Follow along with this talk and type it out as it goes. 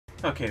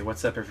Okay,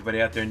 what's up everybody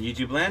out there in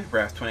YouTube land?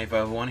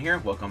 Wrath2501 here.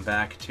 Welcome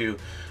back to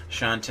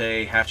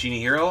Shantae Half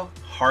Genie Hero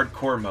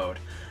Hardcore Mode.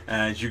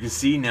 As you can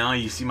see now,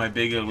 you see my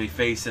big ugly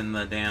face in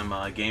the damn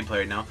gameplay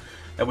right now.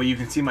 That way you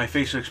can see my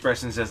facial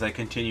expressions as I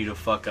continue to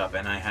fuck up,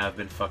 and I have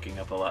been fucking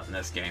up a lot in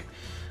this game.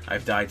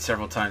 I've died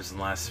several times in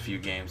the last few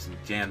games, and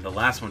damn, the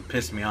last one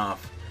pissed me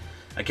off.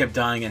 I kept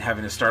dying and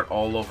having to start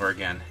all over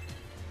again.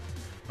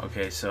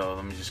 Okay, so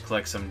let me just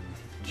collect some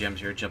gems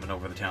here, jumping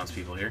over the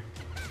townspeople here.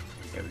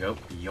 There we go.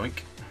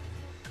 Yoink.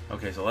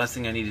 Okay, so last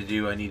thing I need to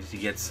do, I needed to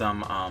get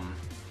some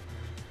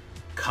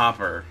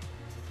copper.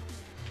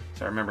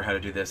 So I remember how to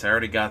do this. I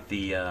already got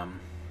the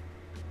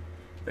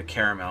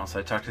caramel, so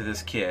I talked to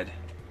this kid.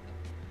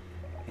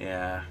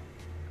 Yeah.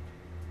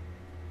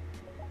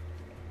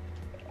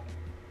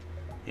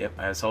 Yep,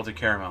 I have salted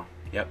caramel.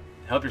 Yep.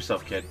 Help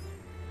yourself, kid.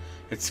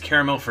 It's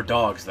caramel for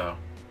dogs, though.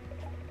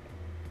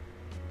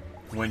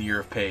 1 year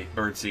of pay.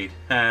 Birdseed.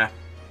 Ha.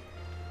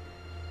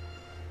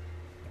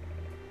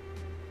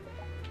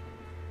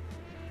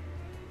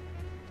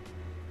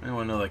 I don't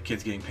want to know that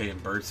kid's getting paid in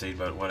birdseed,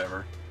 but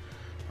whatever.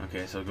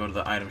 Okay, so go to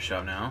the item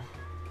shop now.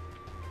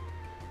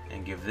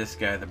 And give this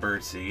guy the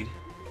birdseed.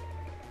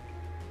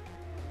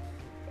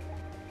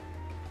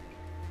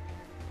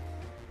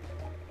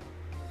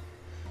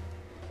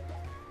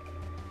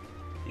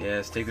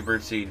 Yes, take the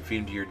birdseed and feed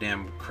him to your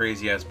damn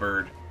crazy-ass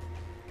bird.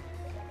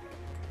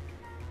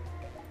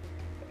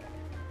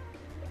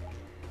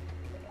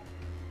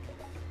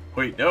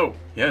 Wait, no.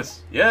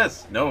 Yes,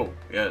 yes, no,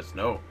 yes,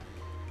 no.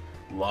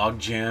 Log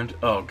jammed.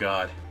 Oh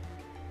god.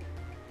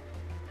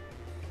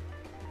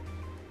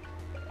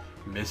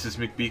 Mrs.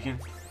 McBeacon.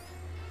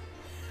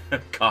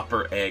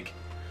 Copper egg.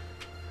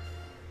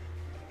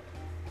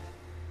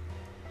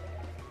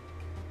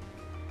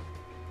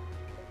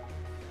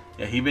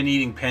 Yeah, he's been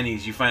eating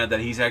pennies. You find out that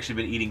he's actually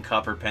been eating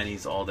copper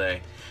pennies all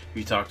day. If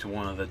you talk to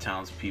one of the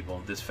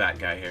townspeople, this fat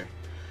guy here.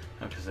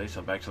 Okay,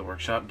 so back to the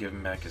workshop. Give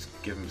him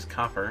his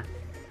copper.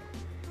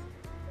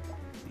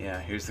 Yeah,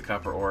 here's the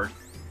copper ore.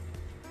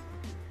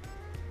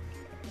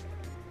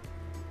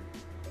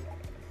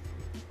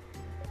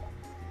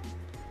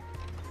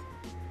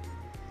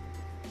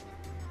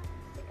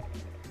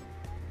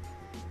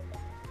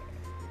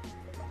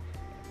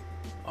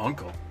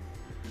 Uncle?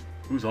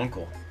 Who's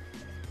Uncle?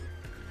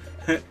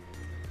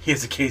 He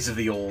has a case of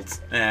the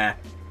olds. Eh.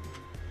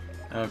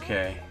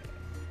 Okay.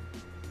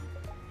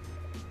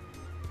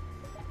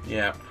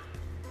 Yeah.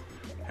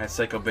 That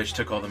psycho bitch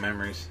took all the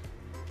memories.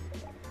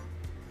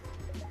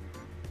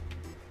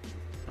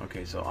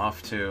 Okay, so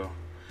off to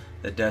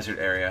the desert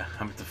area.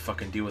 I'm going to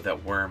fucking deal with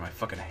that worm. I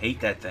fucking hate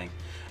that thing.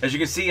 As you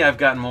can see, I've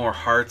gotten more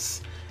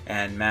hearts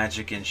and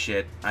magic and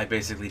shit. I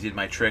basically did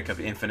my trick of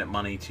infinite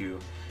money to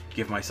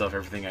give myself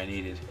everything I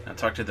needed. Now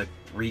talk to the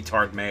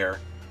retard mayor.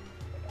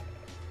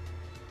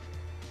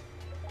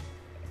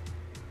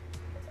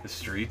 The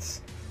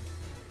streets.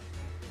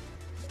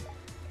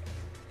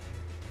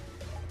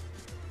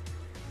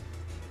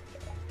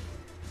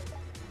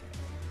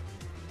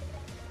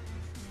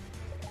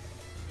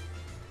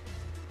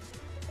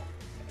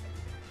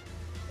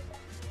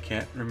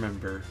 Can't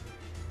remember.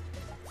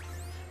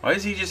 Why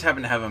does he just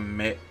happen to have a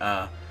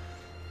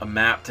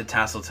map to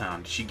Tasseltown?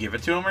 Did she give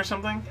it to him or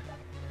something?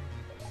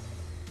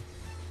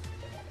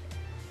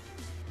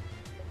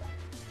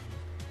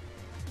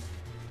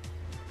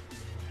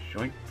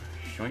 Shoink,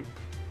 shoink.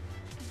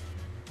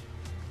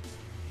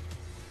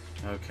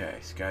 Okay,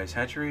 Sky's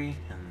hatchery,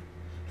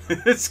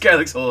 and this guy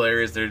looks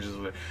hilarious. They're just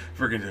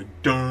freaking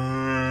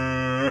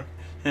duh.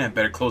 Yeah,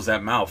 better close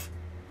that mouth.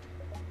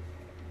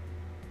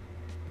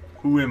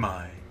 Who am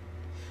I?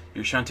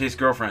 You're Shantae's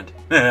girlfriend.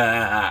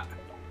 Yeah,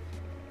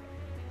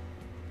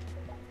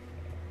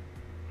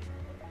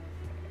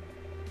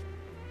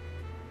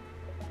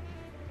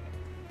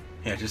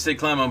 just say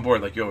climb on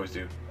board like you always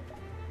do.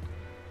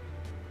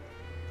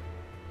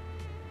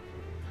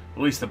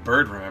 At least the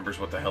bird remembers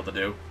what the hell to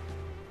do.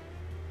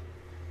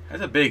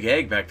 That's a big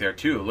egg back there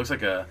too. It looks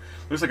like a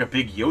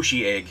big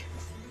Yoshi egg.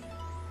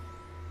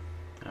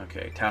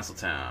 Okay,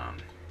 Tasseltown.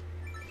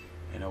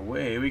 And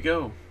away we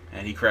go.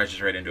 And he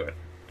crashes right into it.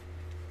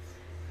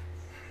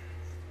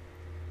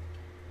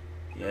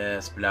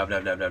 Yes, blah blah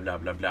blah blah blah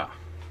blah blah.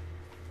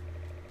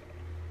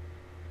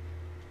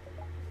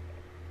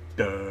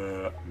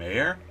 Duh,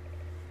 mayor?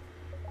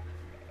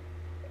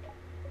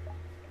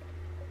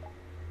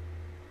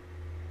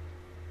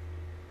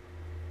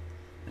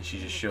 And she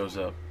just shows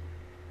up.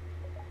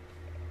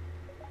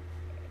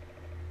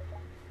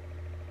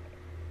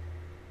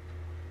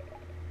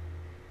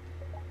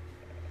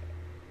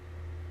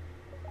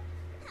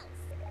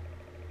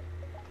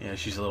 Yeah,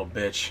 she's a little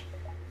bitch.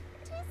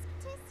 Tisk,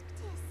 tisk,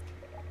 tisk.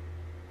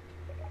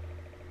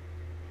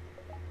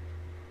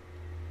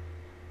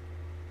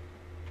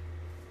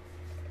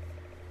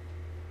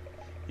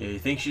 Yeah, you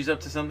think she's up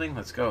to something?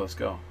 Let's go, let's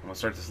go. I'm gonna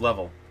start this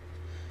level.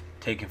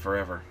 Taking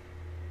forever.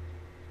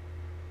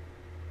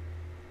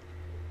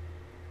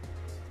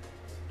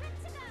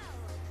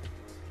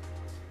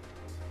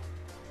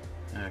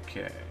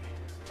 Okay.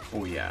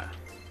 Oh yeah.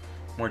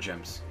 More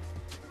gems.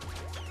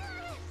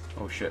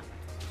 Oh shit.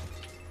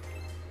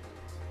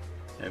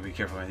 Yeah, be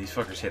careful, man. These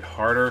fuckers hit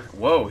harder.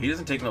 Whoa, he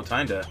doesn't take no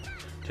time to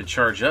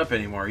charge up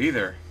anymore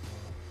either.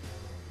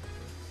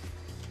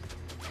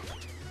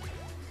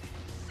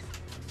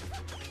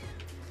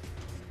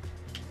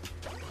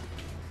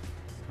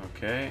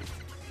 Okay.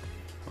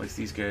 At least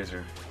these guys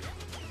are...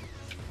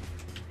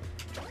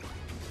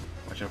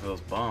 Watch out for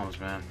those bombs,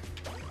 man.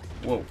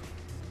 Whoa.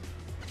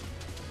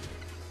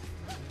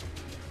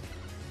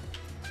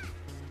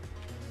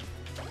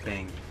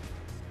 Bang.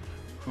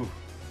 Whew.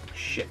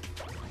 Shit.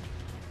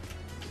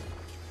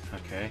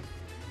 Okay.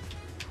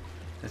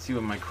 Let's see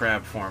what my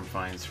crab form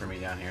finds for me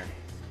down here.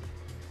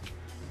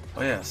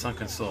 Oh yeah,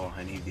 Sunken Soul.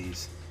 I need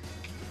these.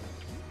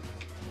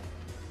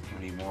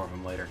 I need more of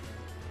them later.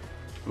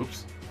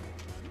 Oops.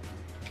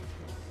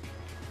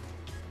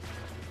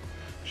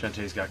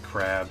 Shantae's got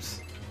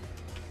crabs.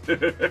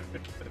 That's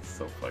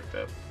so fucked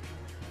up.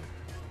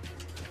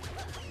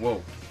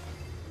 Whoa.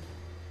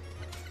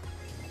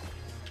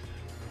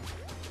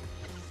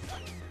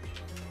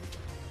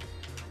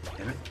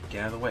 Damn it,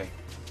 get out of the way.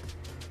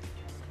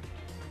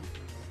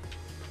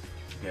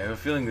 Yeah, I have a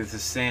feeling that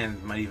this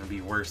sand might even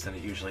be worse than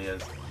it usually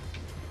is.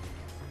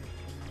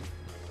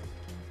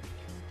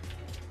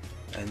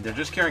 And they're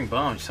just carrying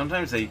bombs.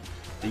 Sometimes they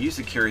used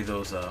to carry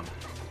those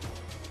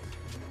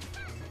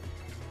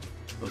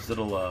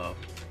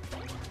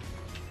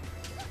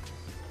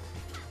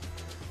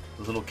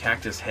little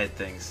cactus head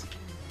things.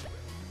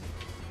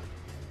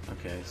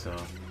 Okay, so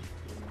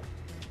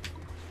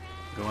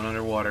going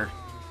underwater.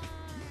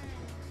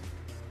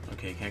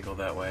 Okay, can't go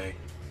that way.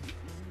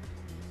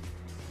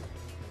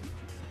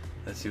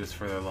 Let's see what's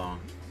further along.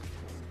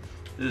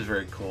 This is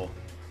very cool.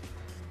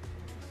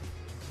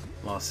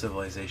 Lost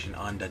civilization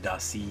under the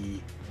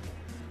sea,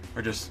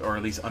 or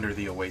at least under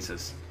the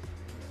oasis.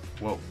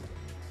 Whoa.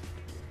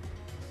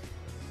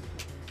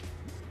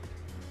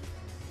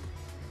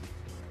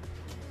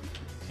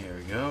 Here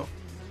we go.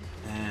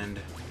 And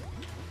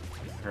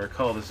if I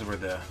recall, this is where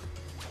the...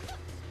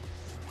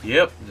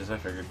 Yep, just I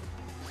figured.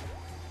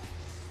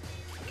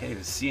 Can't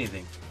even see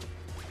anything.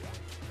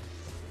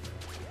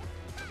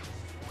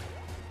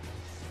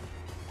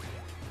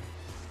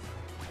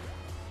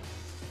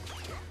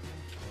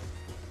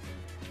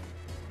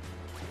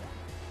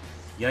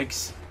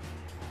 Yikes.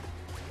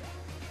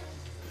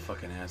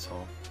 Fucking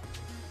asshole.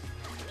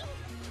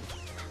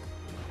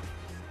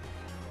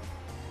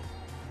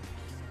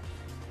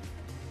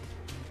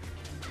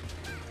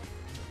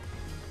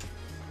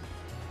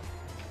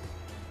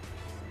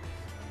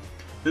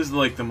 This is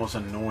like the most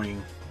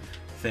annoying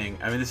thing.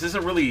 I mean, this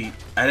isn't really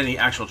add any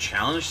actual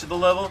challenge to the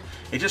level.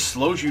 It just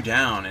slows you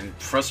down and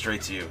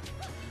frustrates you.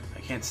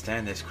 I can't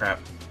stand this crap.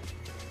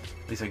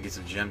 At least I can get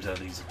some gems out of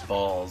these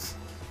balls.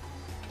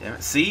 Damn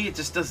it. See? It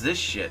just does this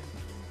shit.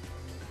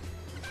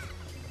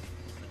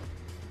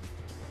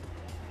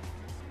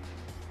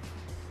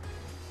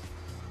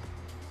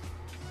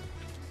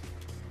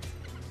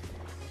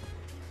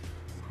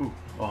 Whew.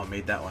 Oh, I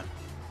made that one.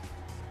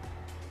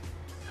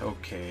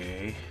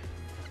 Okay.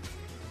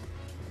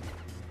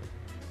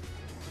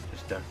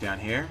 Just duck down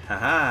here.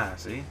 Haha,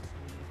 see?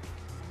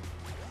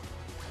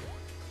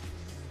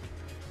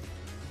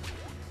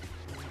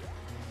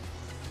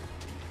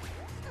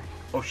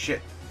 Oh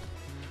shit.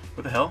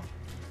 What the hell?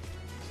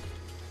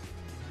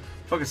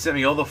 Fucking sent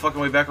me all the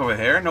fucking way back over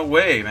there? No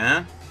way,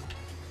 man.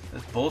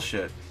 That's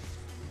bullshit.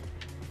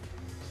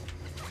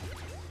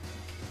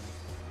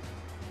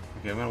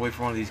 Okay, I'm gonna wait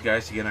for one of these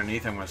guys to get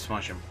underneath. I'm gonna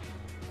smush him.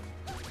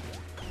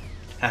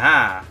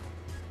 Haha!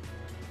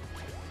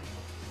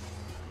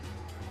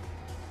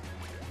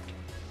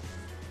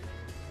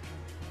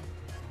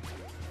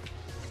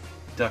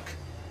 Duck.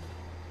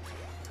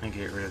 And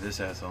get rid of this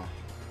asshole.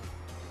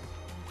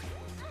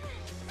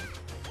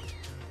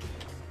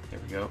 There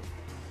we go.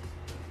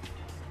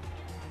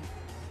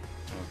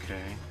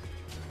 Okay.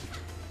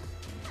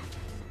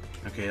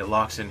 Okay, it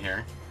locks in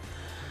here.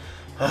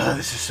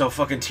 This is so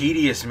fucking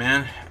tedious,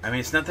 man. I mean,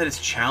 it's not that it's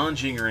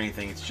challenging or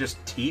anything. It's just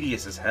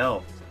tedious as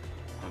hell.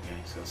 Okay,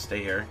 so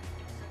stay here.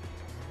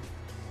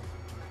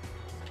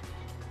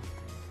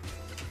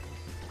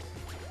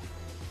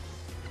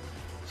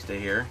 Stay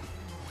here.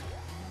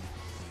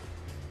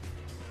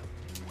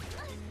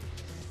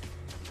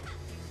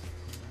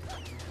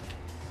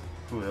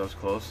 Ooh, that was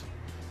close.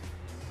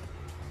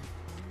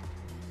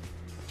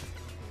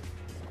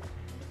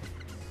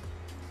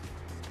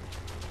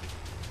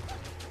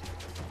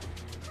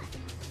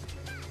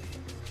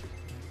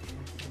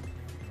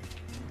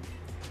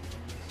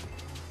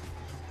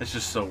 It's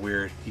just so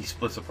weird. He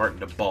splits apart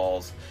into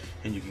balls,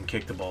 and you can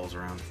kick the balls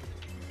around.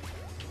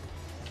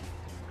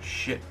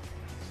 Shit.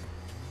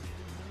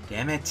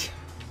 Damn it.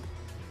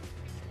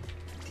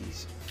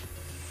 These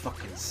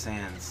fucking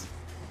sands.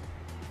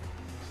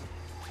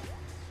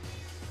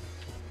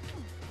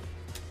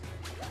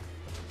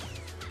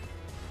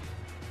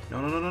 No,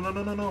 no, no, no, no,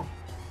 no, no, no.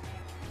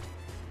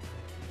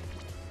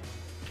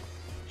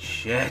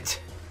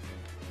 Shit.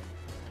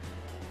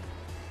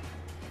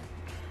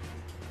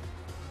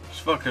 There's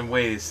fucking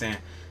way this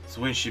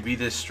wind should be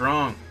this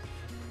strong.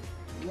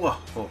 Whoa,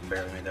 oh,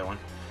 barely made that one.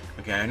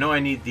 Okay, I know I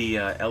need the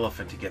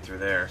elephant to get through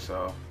there,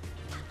 so...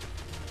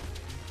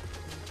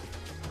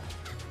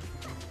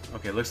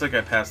 Okay, looks like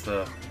I passed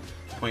the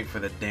point for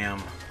the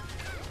damn...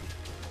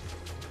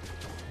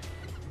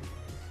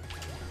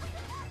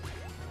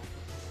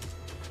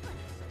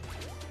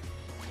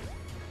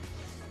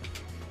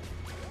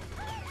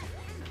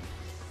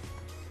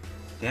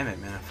 Damn it,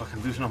 man, I'm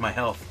fucking losing all my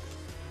health.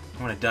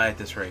 I'm gonna die at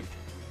this rate.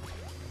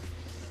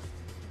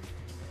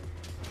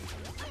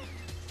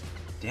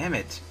 Damn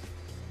it!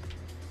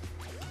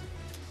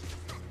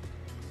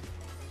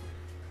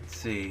 Let's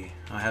see.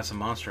 I have some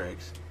monster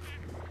eggs.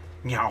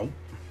 Meow!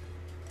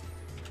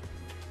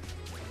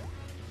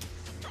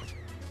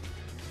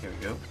 Here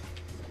we go.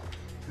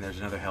 And there's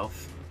another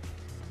health.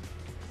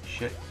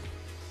 Shit.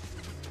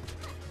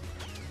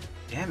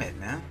 Damn it,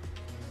 man.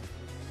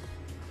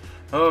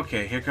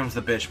 Okay, here comes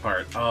the bitch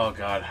part. Oh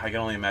god, I can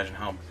only imagine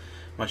how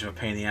much of a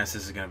pain in the ass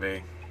this is gonna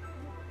be.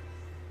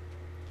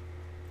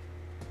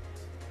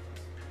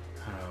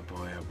 Oh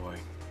boy, oh boy.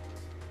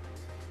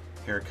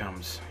 Here it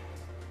comes.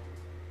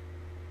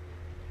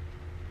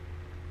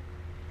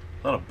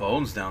 A lot of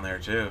bones down there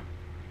too.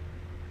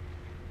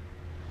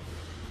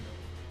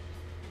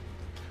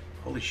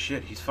 Holy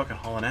shit, he's fucking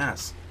hauling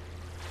ass.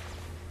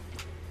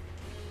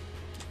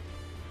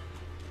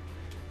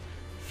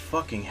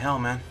 Fucking hell,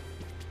 man.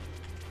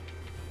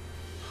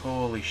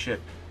 Holy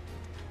shit.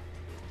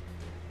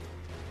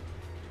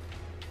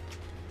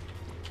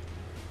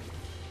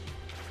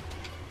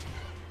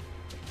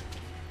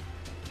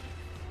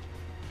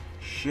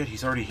 Shit,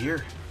 he's already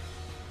here.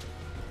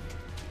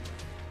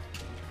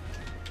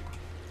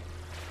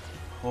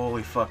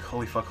 Holy fuck,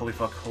 holy fuck, holy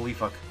fuck, holy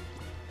fuck.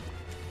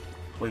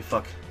 Holy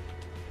fuck.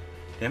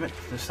 Damn it,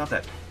 let's stop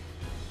that.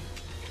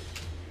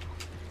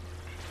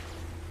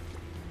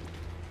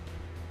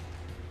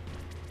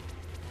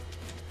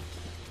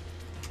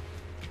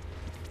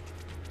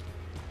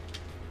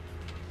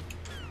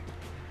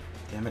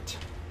 Damn it.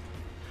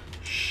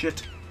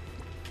 Shit.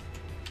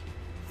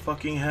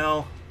 Fucking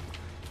hell.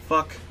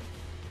 Fuck.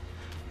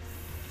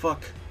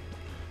 Fuck.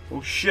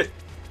 Oh shit.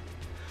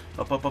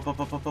 Up, up, up, up,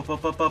 up, up, up,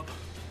 up, up, up.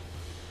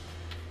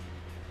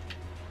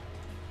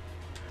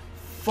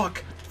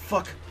 Fuck.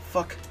 Fuck.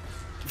 Fuck.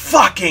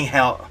 Fucking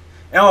hell.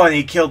 Oh, and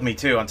he killed me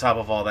too on top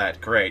of all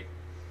that. Great.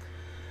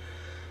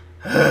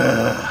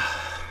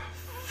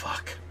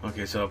 Fuck.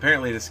 Okay, so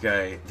apparently this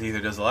guy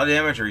either does a lot of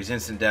damage or he's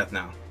instant death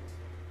now.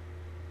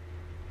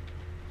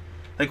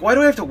 Like, why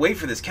do I have to wait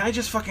for this? Can I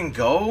just fucking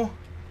go?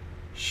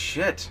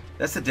 Shit.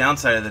 That's the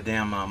downside of the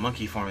damn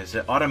monkey form, is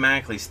it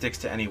automatically sticks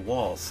to any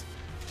walls.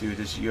 Dude,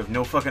 you have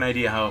no fucking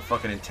idea how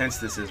fucking intense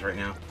this is right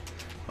now.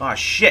 Oh,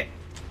 shit.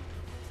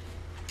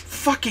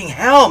 Fucking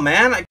hell,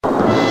 man.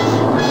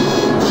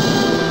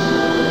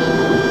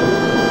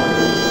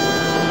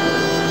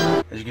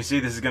 As you can see,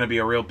 this is gonna be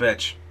a real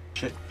bitch.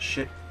 Shit,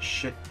 shit,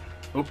 shit.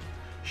 Oop.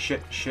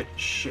 Shit, shit,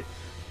 shit.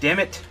 Damn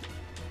it.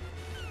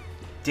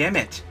 Damn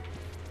it.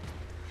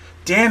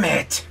 Damn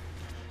it!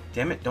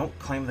 Damn it, don't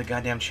claim the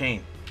goddamn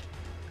chain.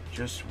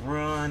 Just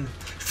run.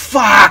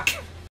 Fuck!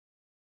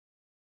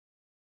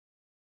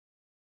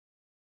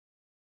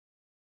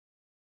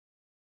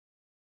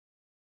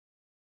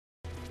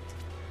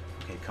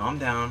 Okay, calm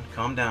down,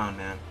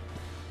 man.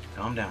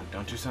 Calm down,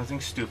 don't do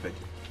something stupid.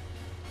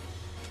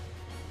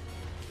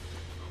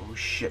 Oh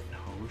shit,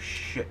 oh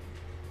shit.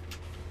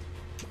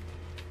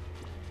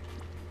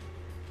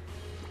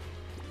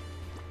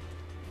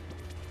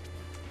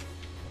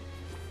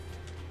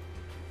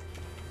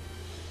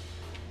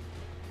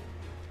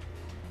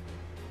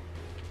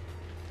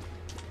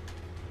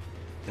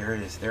 There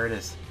it is, there it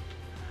is.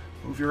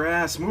 Move your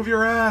ass, move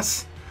your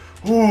ass!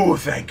 Ooh,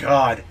 thank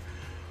God.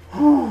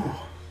 Ooh.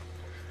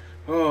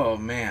 Oh,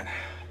 man.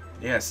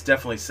 Yes,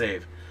 definitely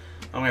save.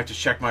 I'm gonna have to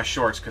check my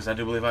shorts, because I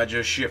do believe I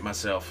just shit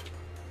myself.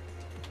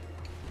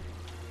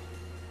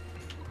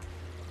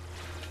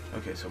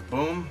 Okay, so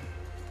boom.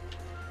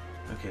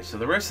 Okay, so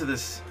the rest of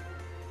this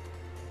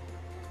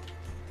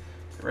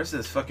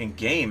fucking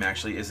game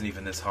actually isn't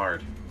even this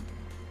hard.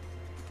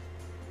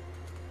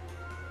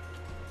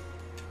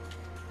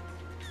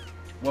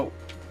 Whoa.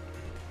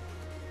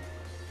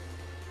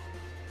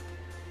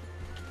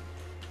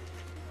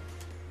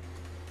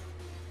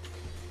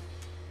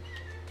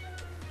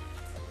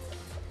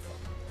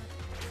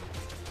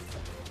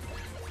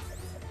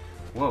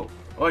 Whoa.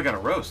 Oh, I got a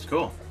roast.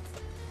 Cool.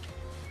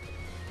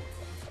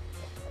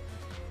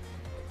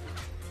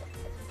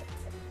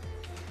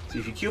 See,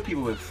 if you kill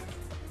people with...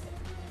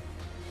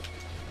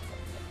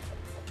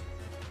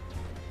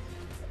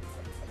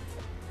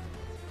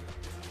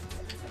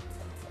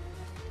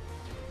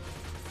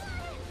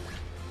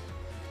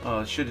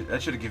 Oh, that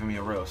should have given me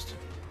a roast.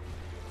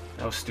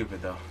 That was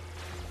stupid, though.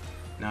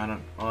 Now I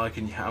don't... Well, I'm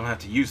gonna have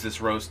to use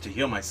this roast to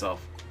heal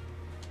myself.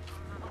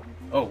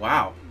 Oh,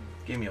 wow.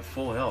 Gave me a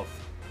full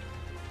health.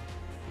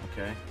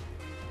 Okay.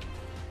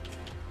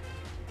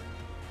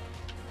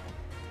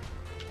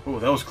 Oh,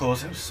 that was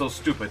close. That was so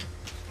stupid.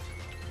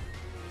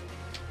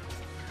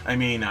 I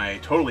mean, I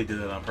totally did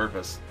it on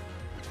purpose.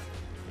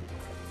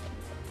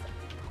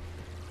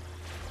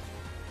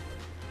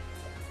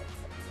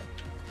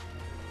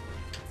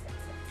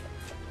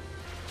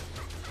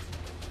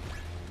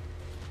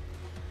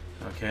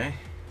 Okay.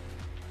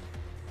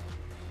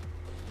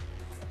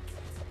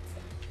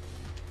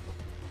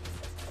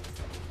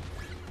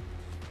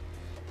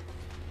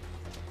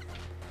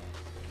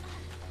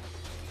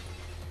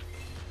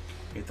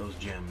 Get those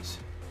gems.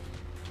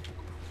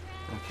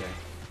 Okay.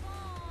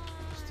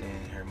 Stay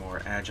in here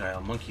more agile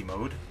monkey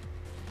mode.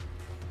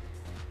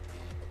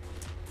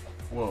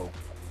 Whoa.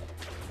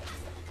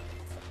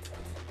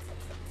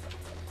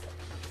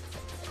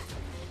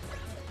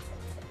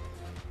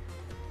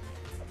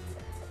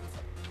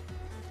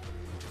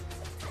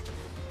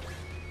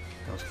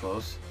 That was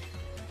close.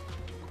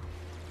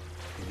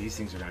 Okay, these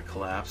things are gonna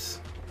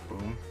collapse.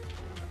 Boom.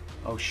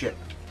 Oh shit.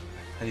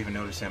 I didn't even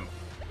notice him.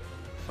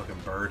 Fucking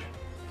bird.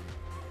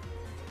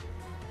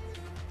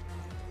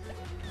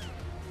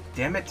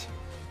 Damn it.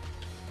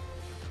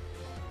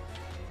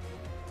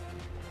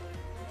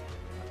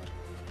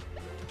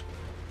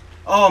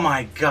 Oh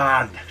my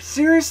god.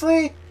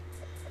 Seriously?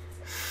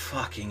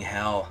 Fucking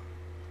hell.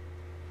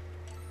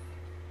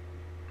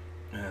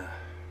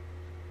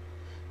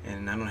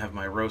 And I don't have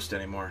my roast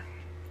anymore.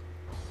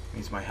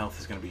 Means my health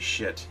is gonna be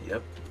shit.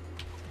 Yep.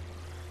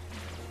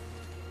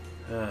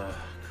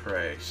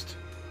 Christ.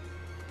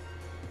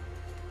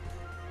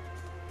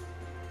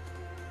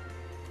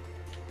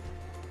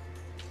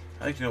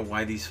 I'd like to know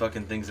why these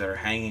fucking things that are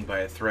hanging by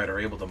a thread are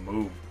able to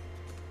move.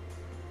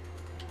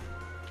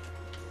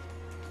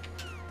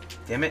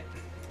 Damn it.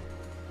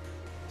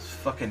 These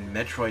fucking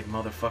Metroid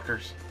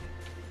motherfuckers.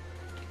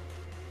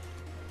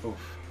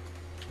 Oof.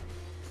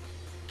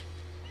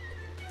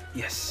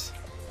 Yes.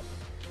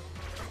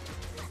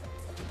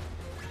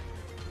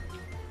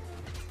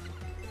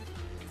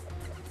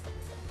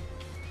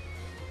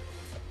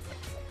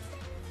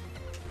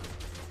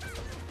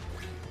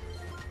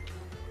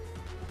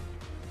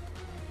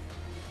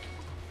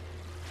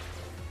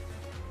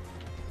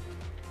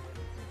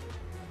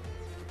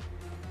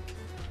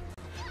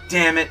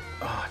 Damn it.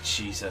 Oh,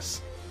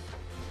 Jesus.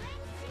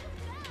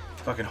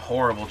 Fucking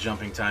horrible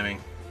jumping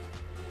timing.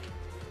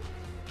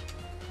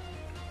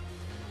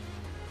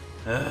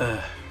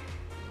 Ugh.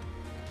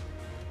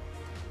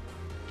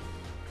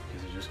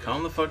 Because just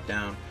calm the fuck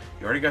down.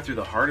 You already got through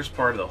the hardest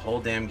part of the whole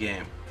damn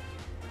game.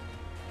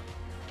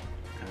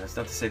 And that's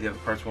not to say the other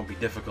parts won't be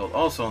difficult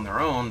also on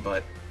their own,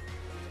 but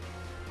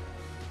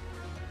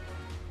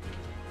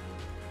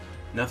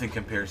nothing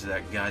compares to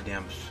that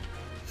goddamn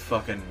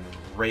fucking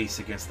race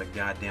against the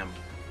goddamn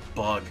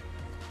bug.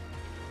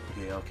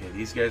 Okay,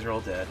 these guys are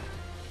all dead.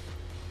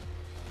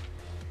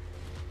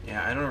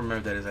 Yeah, I don't remember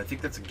what that is. I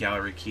think that's a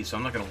gallery key, so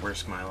I'm not going to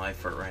risk my life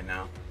for it right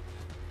now.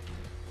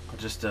 I'll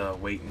just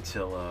wait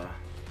until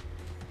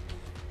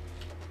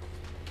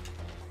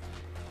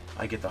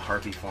I get the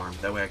harpy form.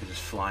 That way I can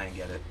just fly and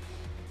get it.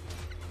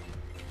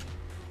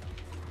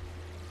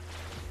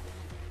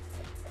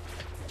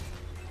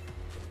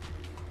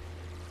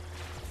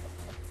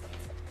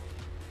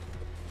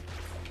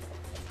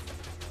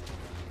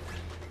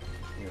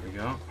 Here we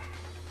go.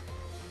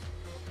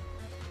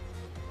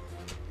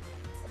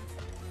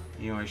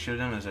 You know what I should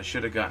have done is I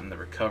should have gotten the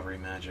recovery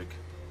magic.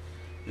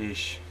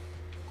 Ish.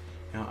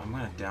 You know, I'm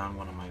gonna down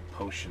one of my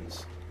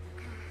potions.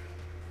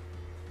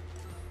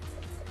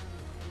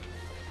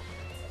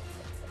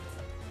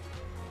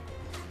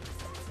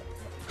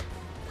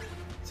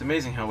 It's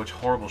amazing how much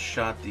horrible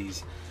shot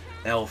these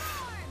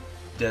elf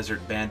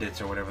desert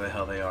bandits or whatever the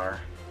hell they are.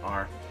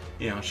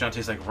 You know,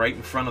 Shantae's like right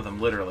in front of them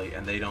literally,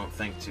 and they don't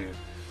think to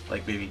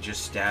like maybe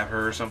just stab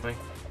her or something.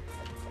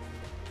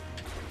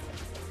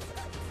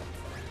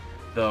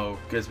 Though,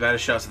 as bad as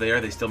shots as they are,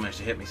 they still manage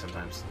to hit me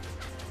sometimes.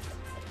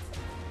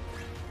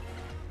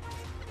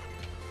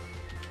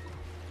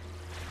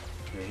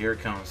 Okay, here it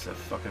comes, the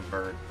fucking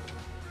bird.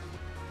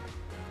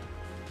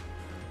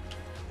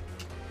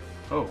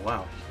 Oh,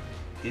 wow.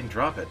 He didn't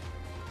drop it.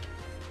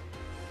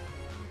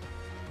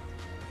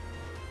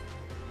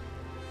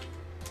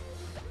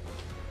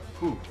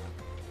 Whew.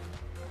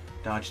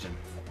 Dodged him.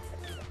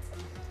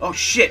 Oh,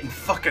 shit! And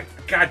fucking...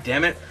 God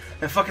damn it!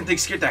 That fucking thing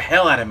scared the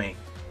hell out of me.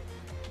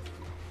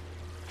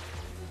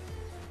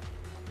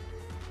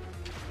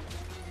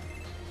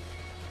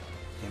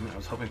 I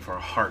was hoping for a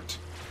heart.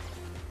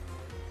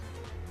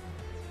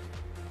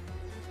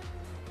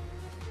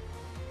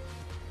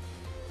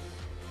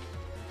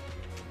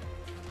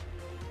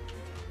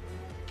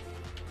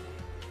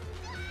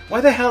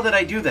 Why the hell did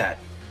I do that?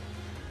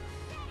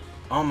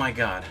 Oh my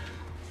god.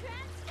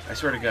 I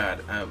swear to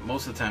god,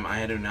 most of the time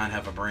I do not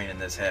have a brain in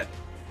this head.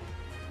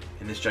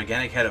 In this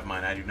gigantic head of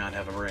mine, I do not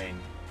have a brain.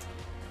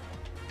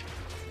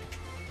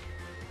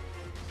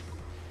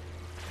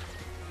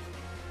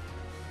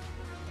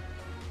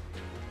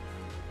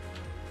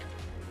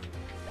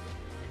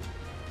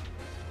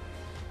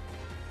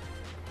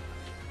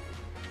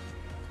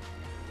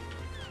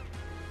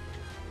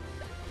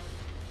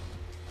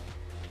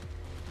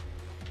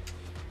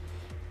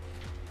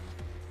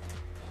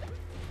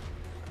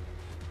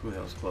 Ooh,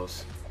 that was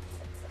close.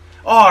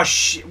 Oh,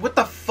 shit. What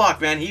the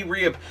fuck, man?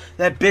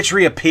 That bitch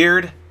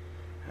reappeared?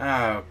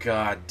 Oh,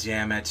 god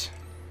damn it.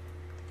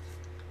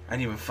 I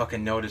didn't even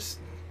fucking notice.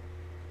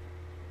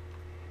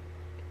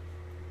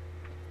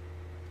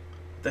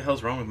 What the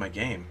hell's wrong with my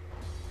game?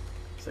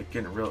 It's like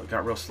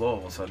got real slow all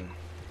of a sudden.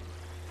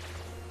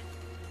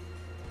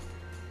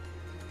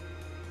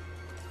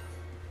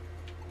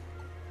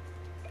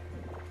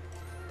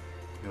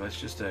 Okay, let's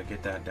just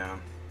get that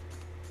down.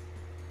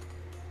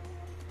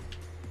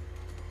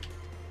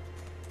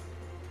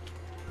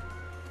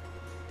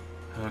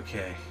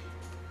 Okay.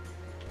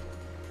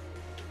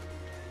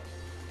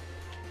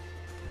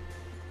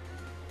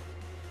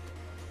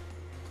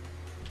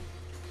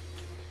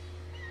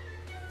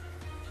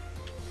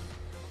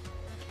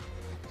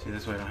 See,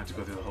 this way I don't have to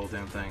go through the whole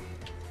damn thing.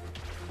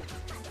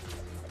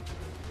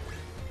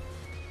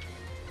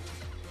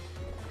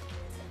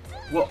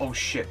 Whoa, oh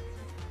shit.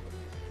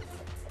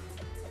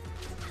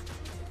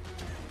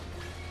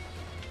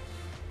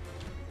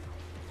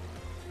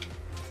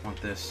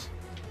 Want this.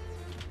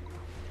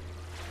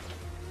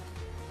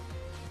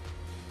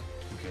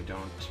 Okay,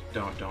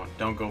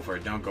 don't go for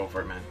it. Don't go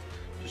for it, man.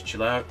 Just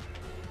chill out.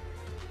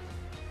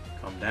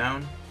 Calm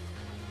down.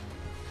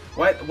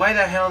 Why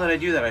the hell did I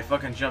do that? I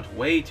fucking jumped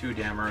way too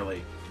damn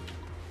early.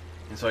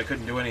 And so I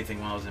couldn't do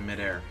anything while I was in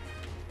midair.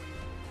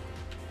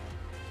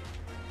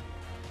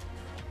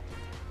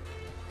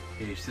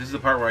 Okay, so this is the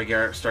part where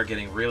I start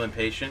getting real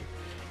impatient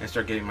and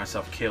start getting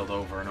myself killed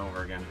over and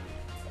over again.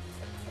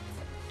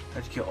 I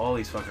have to kill all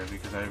these fuckers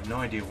because I have no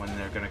idea when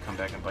they're gonna come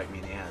back and bite me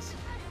in the ass.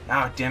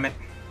 Ah, damn it!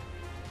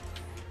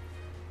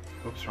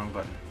 Oops, wrong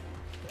button.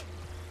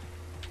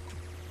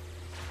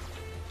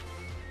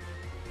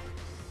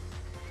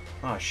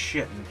 Oh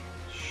shit,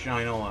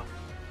 Shinola.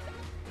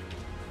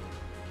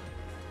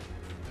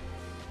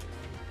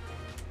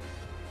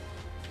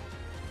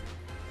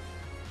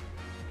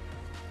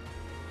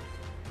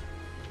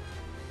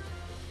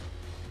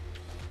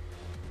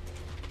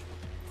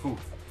 Ooh.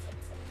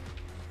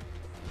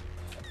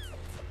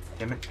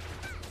 Damn it.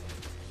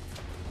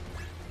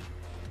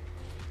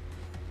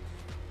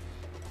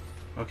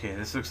 Okay,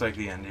 this looks like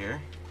the end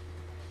here.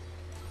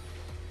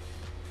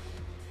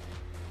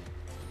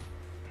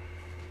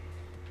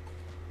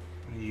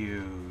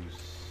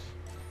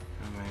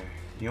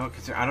 You know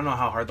what? I don't know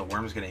how hard the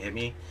worm is going to hit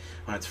me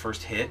on its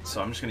first hit,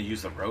 so I'm just going to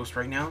use the roast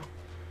right now.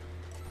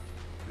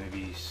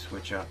 Maybe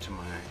switch out to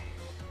my...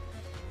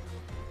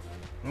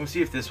 I'm going to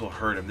see if this will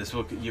hurt him. This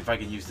will, if I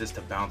can use this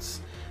to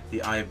bounce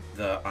the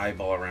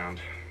eyeball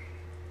around.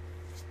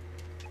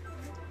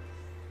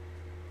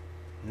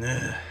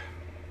 Ugh.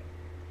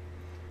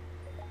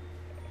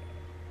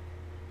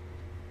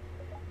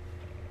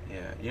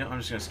 Yeah, you know, I'm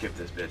just going to skip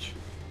this bitch.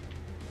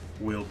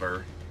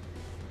 Wilbur.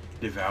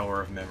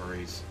 Devourer of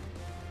memories.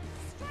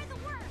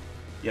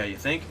 Yeah, you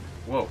think?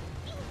 Whoa.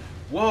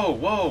 Whoa,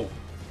 whoa!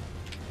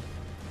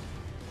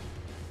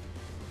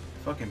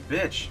 Fucking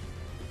bitch.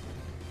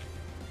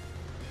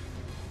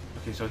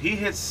 Okay, so he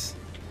hits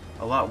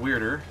a lot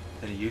weirder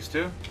than he used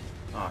to.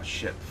 Oh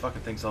shit, the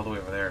fucking thing's all the way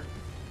over there.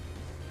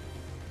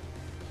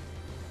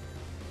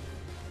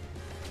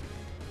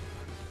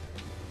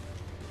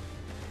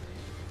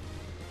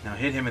 Now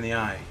hit him in the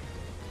eye.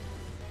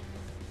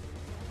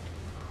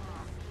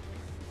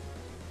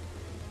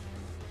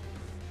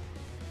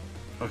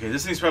 Okay,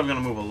 this thing's probably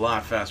going to move a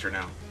lot faster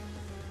now.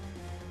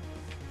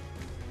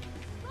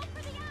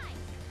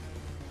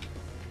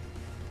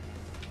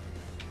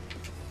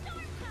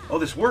 Oh,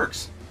 this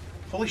works!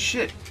 Holy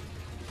shit!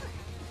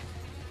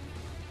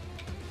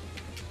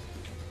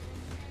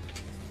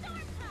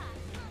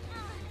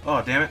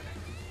 Oh, damn it.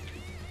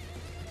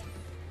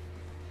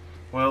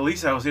 Well, at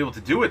least I was able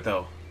to do it,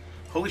 though.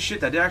 Holy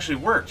shit, that actually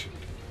worked.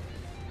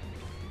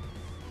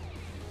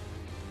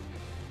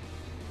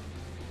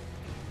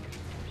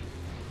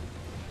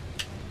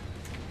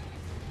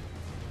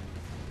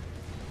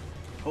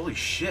 Holy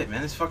shit,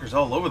 man, this fucker's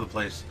all over the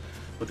place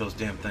with those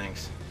damn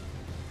things.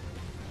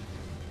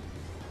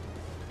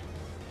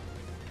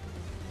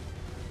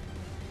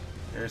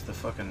 There's the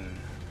fucking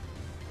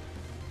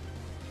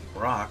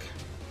rock.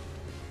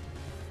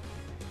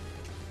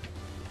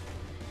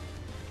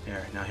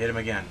 There, now hit him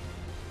again.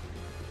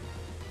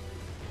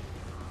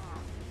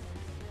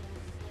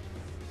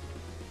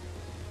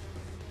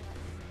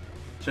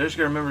 So I just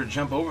gotta remember to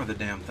jump over the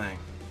damn thing.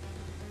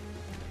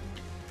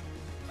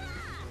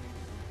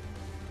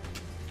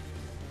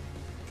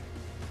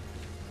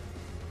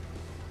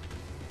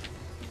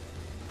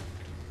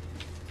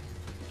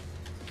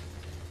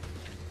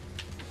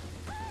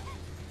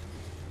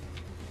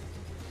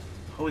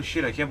 Holy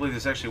shit, I can't believe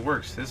this actually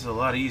works. This is a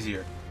lot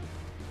easier.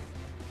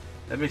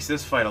 That makes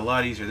this fight a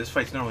lot easier. This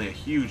fight's normally a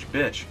huge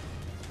bitch.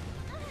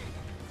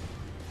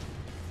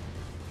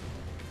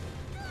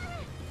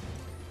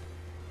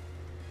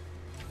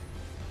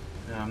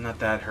 No, I'm not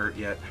that hurt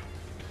yet.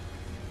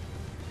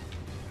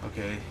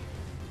 Okay.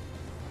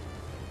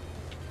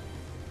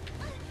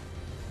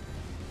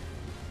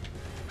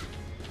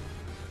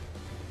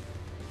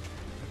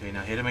 Okay,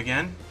 now hit him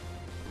again.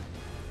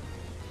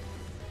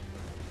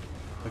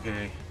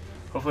 Okay.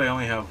 Hopefully I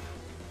only have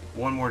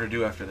one more to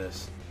do after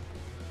this.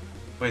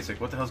 Wait a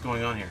sec, what the hell's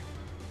going on here?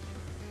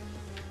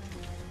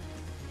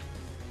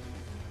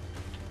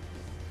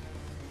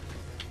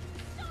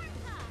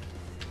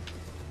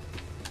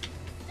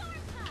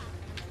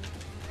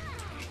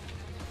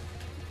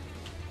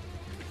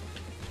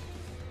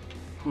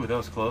 Ooh, that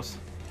was close.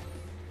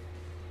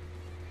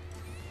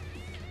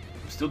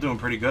 I'm still doing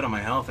pretty good on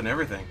my health and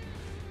everything.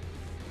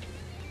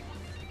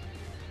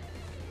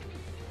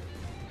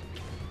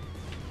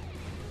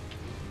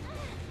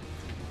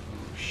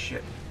 Oh,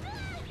 shit.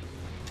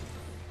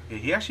 Okay,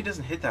 he actually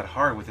doesn't hit that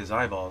hard with his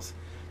eyeballs.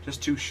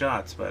 Just 2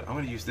 shots, but I'm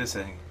going to use this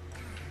thing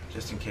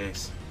just in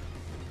case.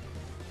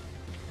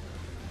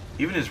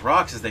 Even his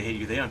rocks, as they hit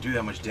you, they don't do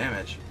that much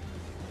damage.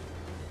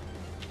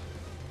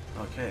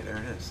 Okay, there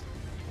it is.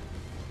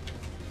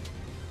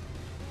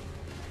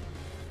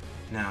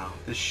 Now,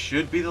 this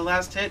should be the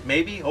last hit,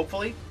 maybe,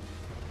 hopefully.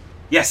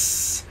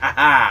 Yes!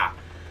 Haha!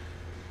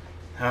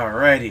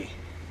 Alrighty.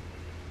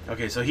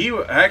 Okay, so he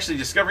actually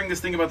discovering this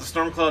thing about the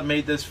storm cloud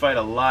made this fight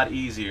a lot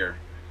easier.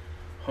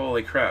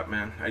 Holy crap,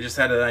 man. I just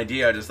had an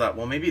idea. I just thought,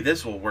 well, maybe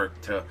this will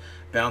work to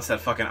bounce that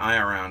fucking eye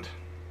around.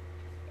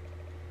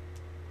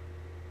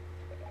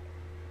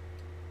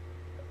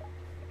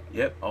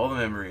 Yep, all the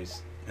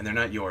memories. And they're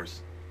not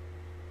yours.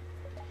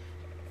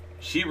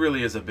 She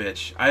really is a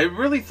bitch. I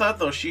really thought,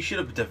 though, she should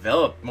have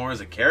developed more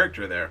as a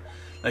character there.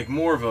 Like,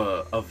 more of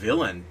a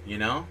villain, you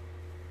know?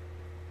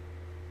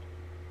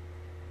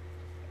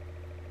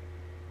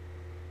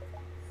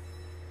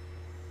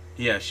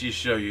 Yeah, she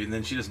show you, and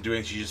then she doesn't do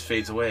anything. She just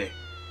fades away.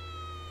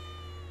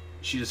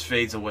 She just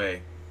fades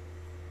away.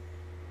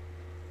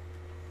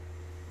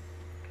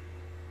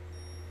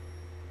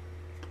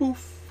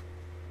 Poof.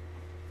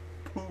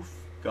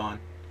 Poof. Gone.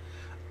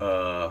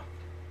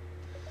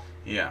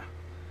 Yeah.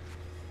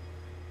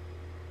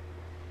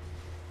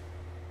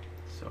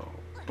 So,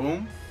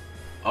 boom.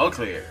 All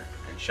clear.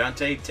 And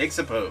Shantae takes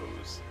a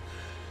pose.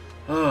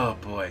 Oh,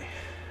 boy.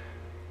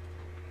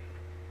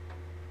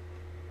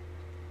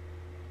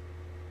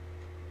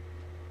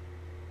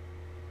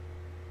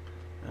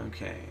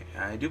 Okay.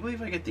 I do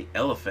believe I get the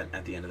elephant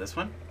at the end of this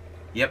one.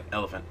 Yep,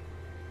 elephant.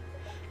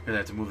 Because I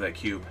have to move that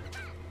cube.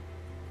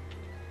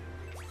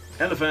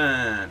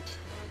 Elephant!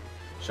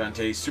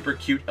 Shantae's super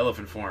cute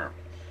elephant form.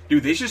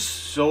 Dude, they just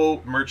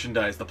so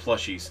merchandise the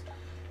plushies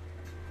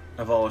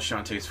of all of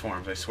Shantae's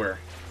forms, I swear.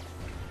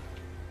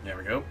 There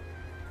we go.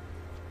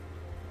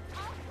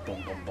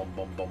 Boom, boom, boom,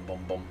 boom, boom,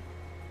 boom, boom.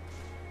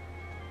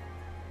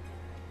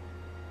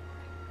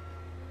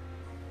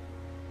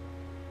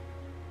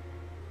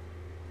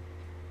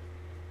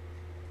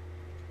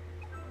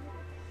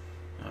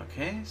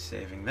 Okay,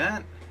 saving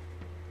that.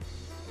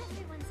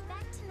 Everyone's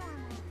back to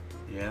normal.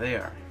 Yeah, they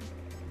are.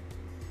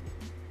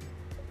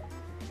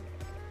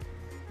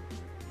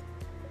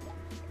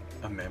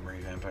 A memory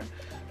vampire.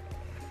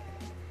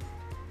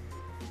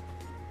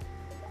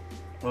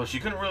 Well, she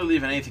couldn't really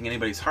leave anything in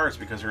anybody's hearts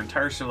because her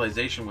entire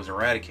civilization was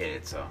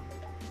eradicated, so...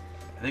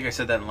 I think I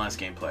said that in the last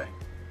gameplay.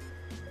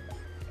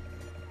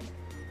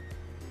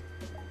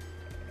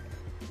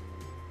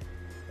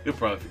 You'll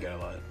probably forget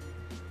about it.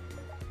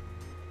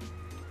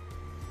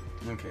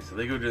 Okay, so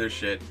they go do their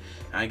shit,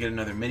 and I get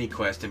another mini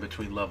quest in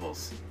between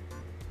levels.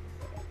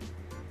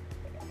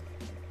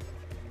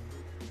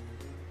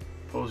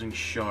 Opposing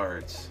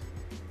shards.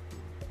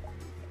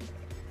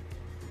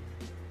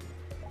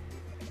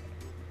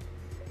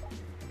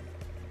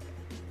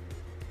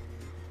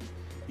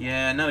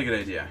 Yeah, not a good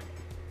idea.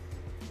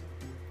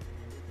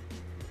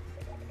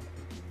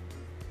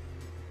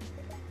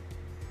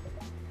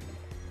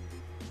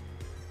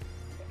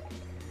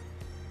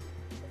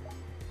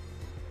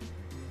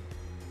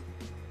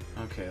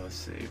 Okay, let's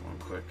see. One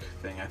quick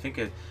thing. I think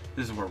this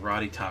is where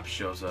Roddy Top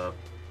shows up.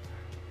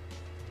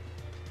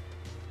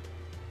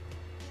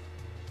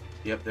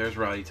 Yep, there's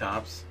Roddy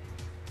Tops.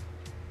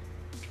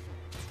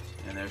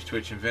 And there's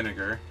Twitch and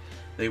Vinegar.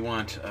 They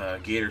want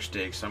gator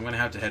steaks, so I'm going to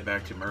have to head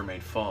back to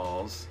Mermaid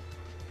Falls.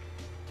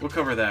 We'll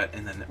cover that,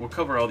 and then we'll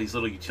cover all these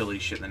little utility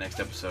shit in the next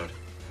episode.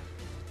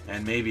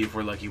 And maybe, if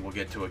we're lucky, we'll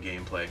get to a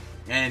gameplay.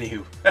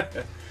 Anywho.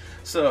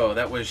 So,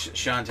 that was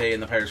Shantae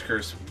and the Pirate's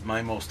Curse,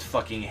 my most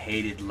fucking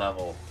hated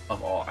level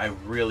of all. I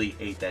really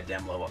hate that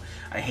damn level.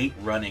 I hate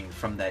running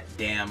from that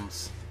damn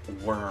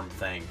worm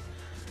thing.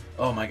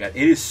 Oh my god,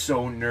 it is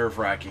so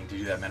nerve-wracking to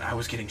do that, man. I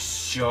was getting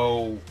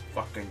so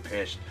fucking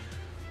pissed.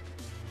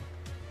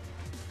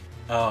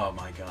 Oh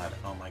my god,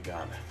 oh my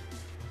god.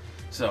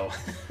 So,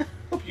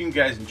 hope you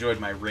guys enjoyed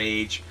my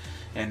rage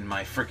and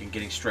my freaking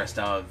getting stressed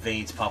out,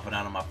 veins popping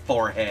out on my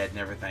forehead and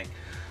everything.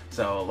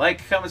 So,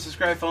 like, comment,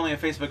 subscribe, follow me on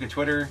Facebook and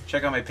Twitter.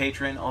 Check out my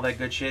Patreon, all that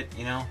good shit,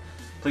 you know.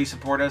 Please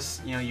support us.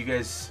 You know, you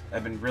guys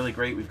have been really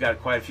great. We've got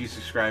quite a few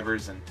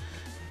subscribers, and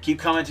keep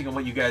commenting on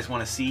what you guys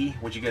want to see,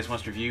 what you guys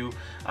want to review.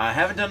 I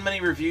haven't done many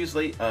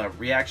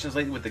reactions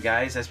lately with the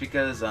guys. That's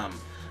because a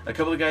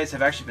couple of guys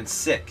have actually been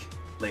sick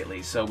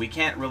lately, so we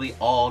can't really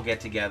all get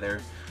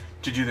together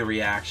to do the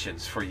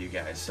reactions for you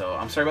guys. So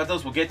I'm sorry about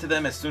those. We'll get to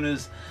them as soon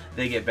as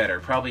they get better.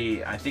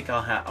 Probably, I think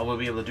I will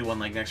be able to do one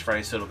like next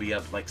Friday, so it'll be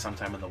up like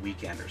sometime on the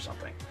weekend or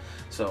something.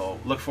 So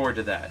look forward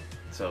to that.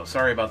 So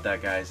sorry about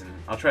that, guys, and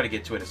I'll try to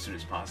get to it as soon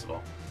as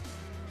possible.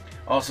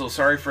 Also,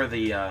 sorry for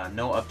the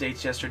no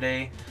updates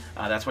yesterday.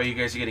 That's why you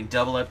guys are getting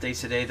double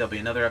updates today. There'll be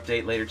another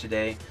update later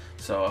today.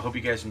 So I hope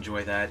you guys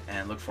enjoy that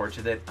and look forward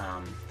to that.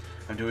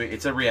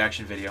 It's a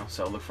reaction video,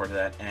 so look forward to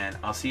that. And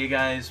I'll see you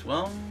guys,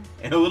 well,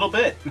 in a little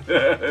bit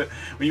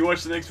when you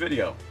watch the next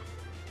video.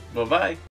 Bye-bye.